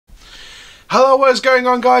Hello, what is going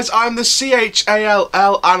on, guys? I'm the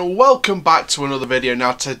CHALL and welcome back to another video.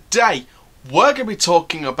 Now today we're going to be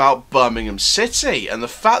talking about Birmingham City and the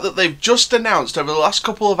fact that they've just announced over the last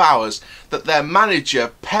couple of hours that their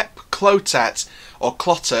manager Pep Clotet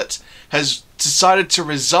has decided to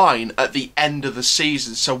resign at the end of the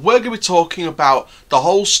season. So we're going to be talking about the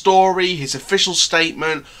whole story, his official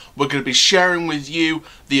statement. We're going to be sharing with you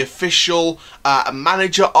the official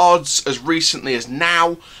manager odds as recently as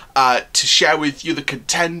now, to share with you the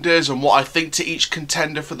contenders and what I think to each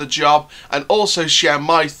contender for the job, and also share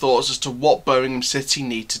my thoughts as to what Birmingham City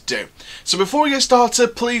need to do. So before we get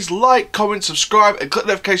started, please like, comment, subscribe and click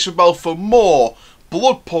the notification bell for more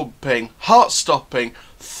blood pumping, heart stopping,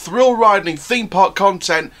 thrill riding theme park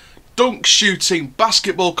content, dunk shooting,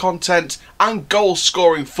 basketball content and goal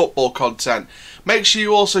scoring football content. Make sure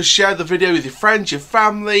you also share the video with your friends, your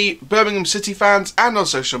family, Birmingham City fans and on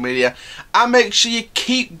social media, and make sure you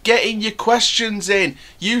keep getting your questions in.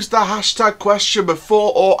 Use the hashtag question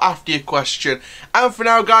before or after your question. And for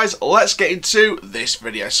now, guys, let's get into this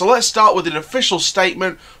video. So let's start with an official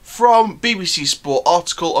statement from BBC Sport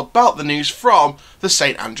article about the news from the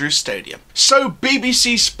St Andrews Stadium. So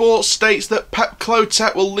BBC Sport states that Pep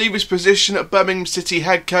Clotet will leave his position at Birmingham City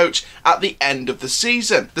head coach at the end of the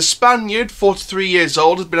season. The Spaniard, 43 years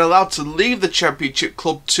old, has been allowed to leave the Championship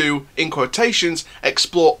club to, in quotations,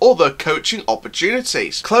 explore other coaching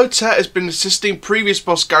opportunities. Clotet has been assisting previous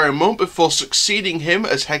boss Gary Monk before succeeding him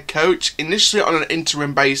as head coach, initially on an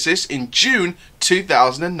interim basis in June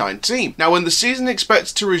 2019. Now, when the season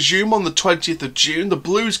expects to resume on the 20th of June, the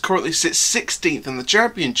Blues currently sit 16th in the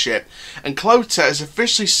Championship, and Clotet has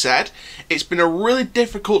officially said it's been a really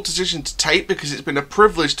difficult decision to take because it's been a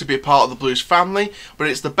privilege to be a part of the Blues family, but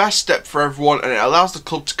it's the best step for everyone and it allows the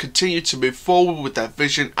club to continue to move forward with their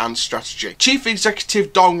vision and strategy. Chief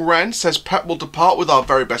Executive Dong Ren says Pep will depart with our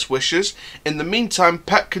very best wishes. In the meantime,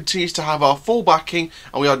 Pep continues to have our full backing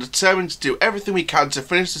and we are determined to do everything we can to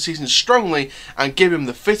finish the season strongly and give him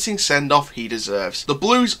the fitting send-off he deserves. The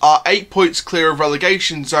Blues are 8 points clear of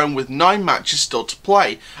relegation zone with 9 matches still to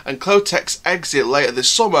play, and Clotet's exit later this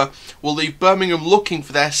summer will leave Birmingham looking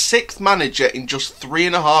for their 6th manager in just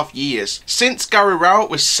 3.5 years. Since Gary Rowett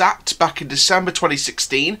was sacked back in December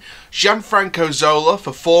 2016, Gianfranco Zola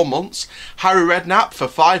for 4 months, Harry Redknapp for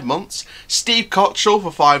 5 months, Steve Cottrell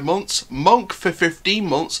for 5 months, Monk for 15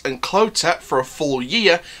 months and Clotet for a full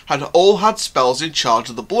year had all had spells in charge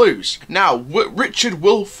of the Blues. Now, Richard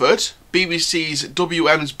Wilford, BBC's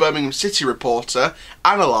WM's Birmingham City reporter,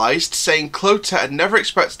 analysed, saying Clotet had never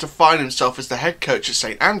expected to find himself as the head coach at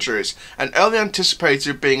St Andrews and early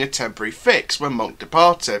anticipated it being a temporary fix when Monk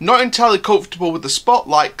departed. Not entirely comfortable with the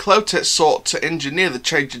spotlight, Clotet sought to engineer the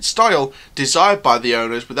change in style desired by the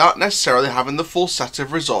owners without necessarily having the full set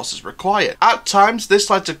of resources required. At times, this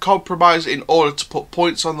led to compromise in order to put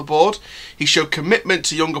points on the board. He showed commitment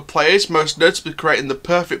to younger players, most notably creating the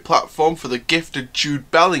perfect platform for the gifted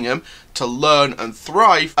Jude Bellingham to learn and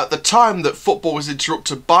thrive. At the time that football was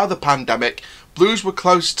interrupted by the pandemic, Blues were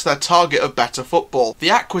closer to their target of better football. The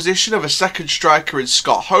acquisition of a second striker in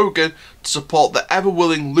Scott Hogan to support the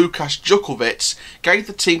ever-willing Lukas Djukovic gave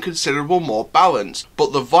the team considerable more balance,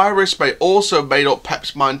 but the virus may also have made up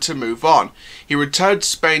Pep's mind to move on. He returned to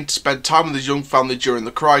Spain to spend time with his young family during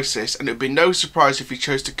the crisis, and it would be no surprise if he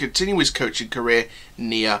chose to continue his coaching career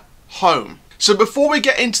near home. So before we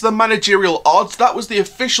get into the managerial odds, that was the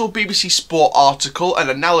official BBC Sport article and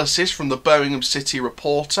analysis from the Birmingham City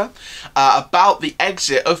reporter about the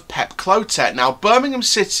exit of Pep Clotet. Now, Birmingham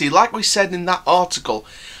City, like we said in that article,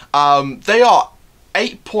 they are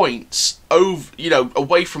 8 points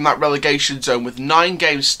away from that relegation zone with 9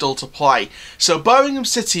 games still to play. So Birmingham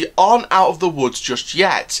City aren't out of the woods just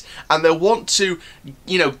yet, and they want to,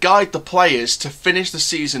 guide the players to finish the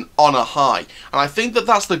season on a high. And I think that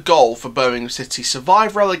that's the goal for Birmingham City: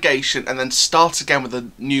 survive relegation and then start again with a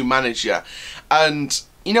new manager. And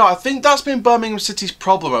I think that's been Birmingham City's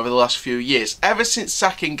problem over the last few years, ever since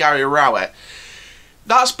sacking Gary Rowett.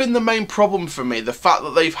 That's been the main problem for me, the fact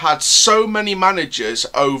that they've had so many managers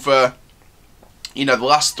over, the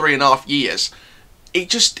last 3.5 years. It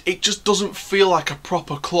just doesn't feel like a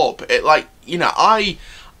proper club.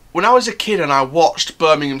 When I was a kid and I watched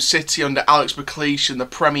Birmingham City under Alex McLeish in the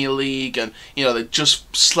Premier League, and they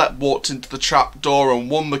just walked into the trap door and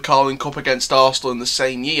won the Carling Cup against Arsenal in the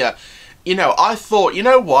same year, I thought,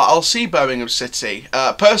 I'll see Birmingham City.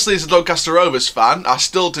 Personally, as a Doncaster Rovers fan, I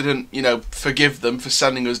still didn't, forgive them for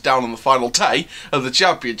sending us down on the final day of the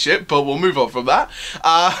Championship, but we'll move on from that.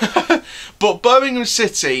 But Birmingham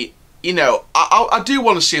City, you know, I do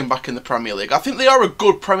want to see them back in the Premier League. I think they are a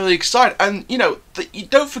good Premier League side. And, you know, you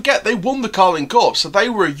don't forget they won the Carling Cup. So they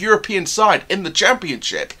were a European side in the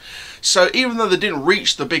Championship. So even though they didn't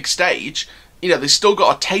reach the big stage, you know, they still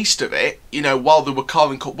got a taste of it, you know, while they were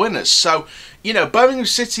Carling Cup winners. So, you know, Birmingham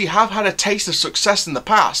City have had a taste of success in the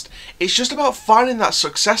past. It's just about finding that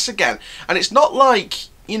success again. And it's not like,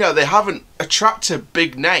 you know, they haven't attracted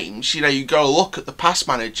big names. You know, you go look at the past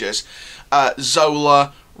managers,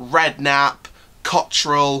 Zola, Redknapp,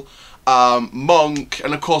 Cottrell, Monk,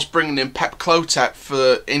 and of course bringing in Pep Clotet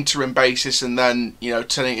for interim basis and then, you know,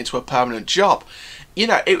 turning it into a permanent job. You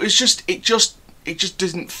know, it just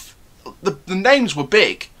didn't. The names were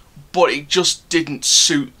big, but it just didn't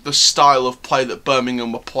suit the style of play that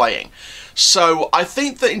Birmingham were playing. So I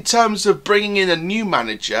think that in terms of bringing in a new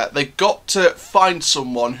manager, they've got to find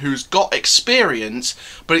someone who's got experience,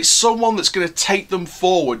 but it's someone that's going to take them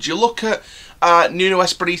forward. You look at Nuno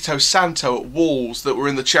Espirito Santo at Wolves that were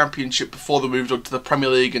in the Championship before they moved on to the Premier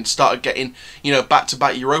League and started getting, you know,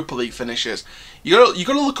 back-to-back Europa League finishes. You got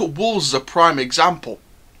to look at Wolves as a prime example.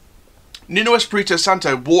 Nuno Espirito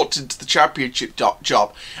Santo walked into the Championship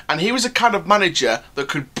job, and he was a kind of manager that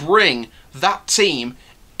could bring that team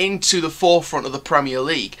into the forefront of the Premier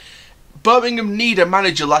League. Birmingham need a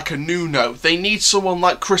manager like a Nuno. They need someone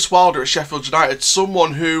like Chris Wilder at Sheffield United,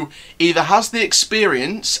 someone who either has the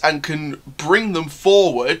experience and can bring them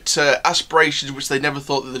forward to aspirations which they never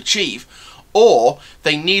thought they'd achieve, or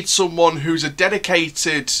they need someone who's a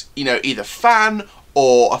dedicated, you know, either fan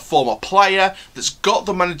or a former player that's got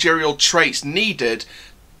the managerial traits needed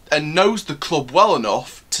and knows the club well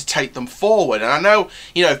enough to take them forward. And I know,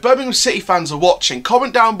 you know, if Birmingham City fans are watching,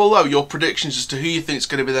 comment down below your predictions as to who you think is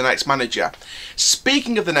going to be the next manager.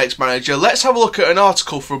 Speaking of the next manager, let's have a look at an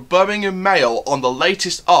article from Birmingham Mail on the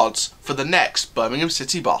latest odds for the next Birmingham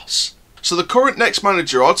City boss. So the current next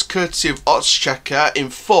manager odds, courtesy of Oddschecker in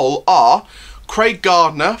full, are Craig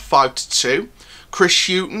Gardner 5-2, Chris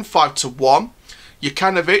Hughton 5-1,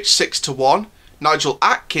 Jukanovic 6-1, Nigel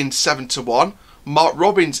Atkins 7-1, Mark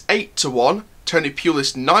Robins 8-1, Tony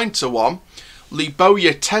Pulis 9-1, Lee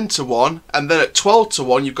Bowyer 10-1, and then at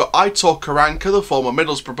 12-1 you've got Aitor Karanka, the former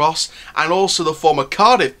Middlesbrough boss, and also the former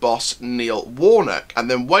Cardiff boss Neil Warnock.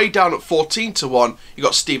 And then way down at 14-1 you've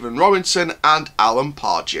got Stephen Robinson and Alan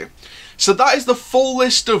Pardew. So that is the full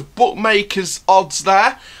list of bookmakers' odds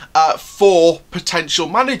there for potential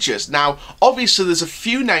managers. Now, obviously, there's a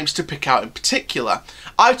few names to pick out in particular.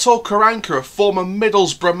 Aitor Karanka, a former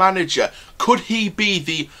Middlesbrough manager, could he be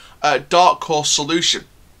the dark horse solution?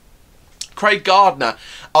 Craig Gardner,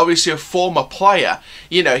 obviously a former player,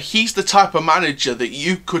 you know, he's the type of manager that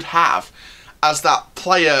you could have as that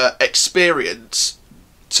player experience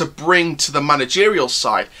to bring to the managerial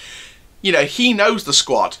side. You know, he knows the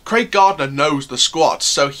squad. Craig Gardner knows the squad,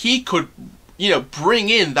 so he could, you know, bring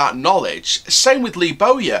in that knowledge. Same with Lee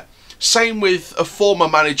Bowyer. Same with a former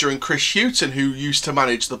manager in Chris Hughton who used to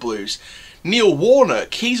manage the Blues. Neil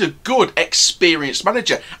Warnock, he's a good, experienced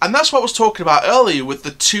manager. And that's what I was talking about earlier with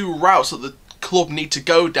the two routes that the club need to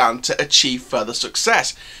go down to achieve further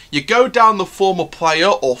success. You go down the former player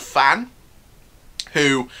or fan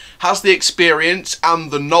who has the experience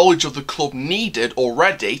and the knowledge of the club needed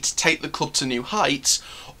already to take the club to new heights,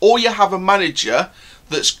 or you have a manager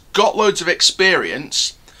that's got loads of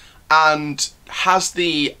experience and has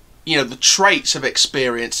the, you know, the traits of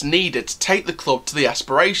experience needed to take the club to the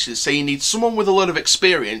aspirations. So you need someone with a lot of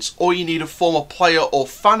experience, or you need a former player or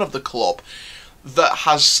fan of the club that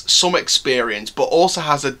has some experience but also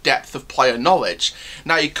has a depth of player knowledge.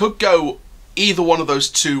 Now you could go either one of those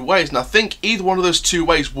two ways, and I think either one of those two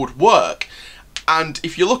ways would work. And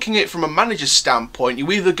if you're looking at it from a manager's standpoint,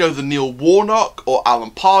 you either go the Neil Warnock or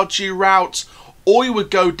Alan Pardew route, or you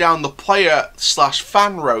would go down the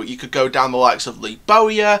player/fan route. You could go down the likes of Lee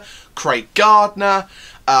Bowyer, Craig Gardner,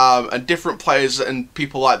 and different players and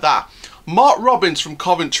people like that. Mark Robins from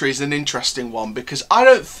Coventry is an interesting one because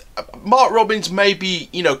Mark Robins may be,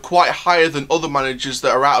 you know, quite higher than other managers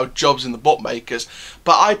that are out of jobs in the bookmakers,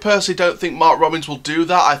 but I personally don't think Mark Robins will do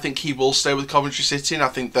that. I think he will stay with Coventry City, and I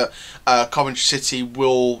think that Coventry City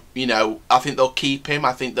will, you know, I think they'll keep him.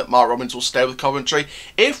 I think that Mark Robins will stay with Coventry.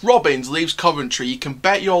 If Robins leaves Coventry, you can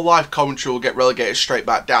bet your life Coventry will get relegated straight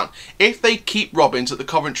back down. If they keep Robins at the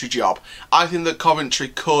Coventry job, I think that Coventry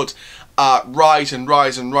could rise and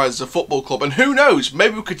rise and rise as a football club, and who knows,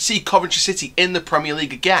 maybe we could see Coventry City in the Premier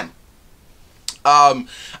League again. A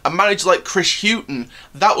manager like Chris Hughton,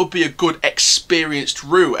 that would be a good experienced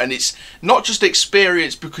route, and it's not just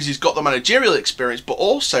experience because he's got the managerial experience, but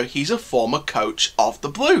also he's a former coach of the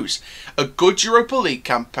Blues, a good Europa League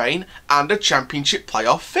campaign and a Championship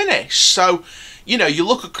playoff finish. So, you know, you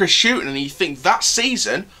look at Chris Hughton and you think that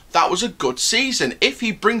season, that was a good season. If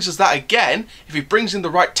he brings us that again, if he brings in the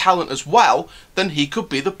right talent as well, then he could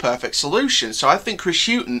be the perfect solution. So I think Chris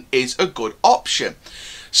Hughton is a good option.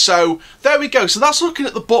 So there we go. So that's looking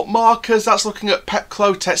at the bookmarkers. That's looking at Pep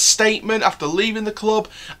Clotet's statement after leaving the club.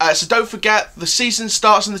 So don't forget, the season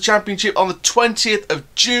starts in the Championship on the 20th of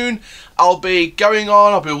June. I'll be going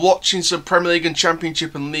on. I'll be watching some Premier League and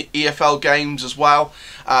Championship and EFL games as well.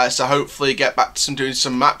 So hopefully get back to doing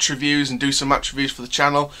some match reviews and do some match reviews for the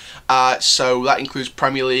channel. So that includes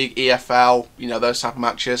Premier League, EFL, you know, those type of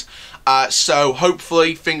matches. So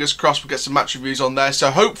hopefully, fingers crossed, we'll get some match reviews on there.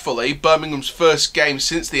 So hopefully, Birmingham's first game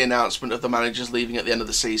since the announcement of the managers leaving at the end of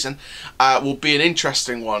the season will be an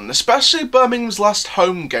interesting one, especially Birmingham's last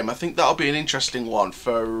home game. I think that'll be an interesting one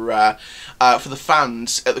for the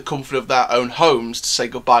fans at the comfort of their own homes to say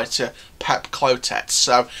goodbye to Pep Clotet.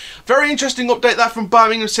 So, very interesting update there from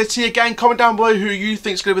Birmingham City. Again, comment down below who you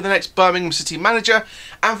think is going to be the next Birmingham City manager.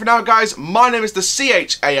 And for now, guys, my name is the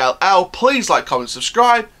CHALL. Please like, comment,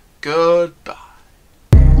 subscribe. Goodbye.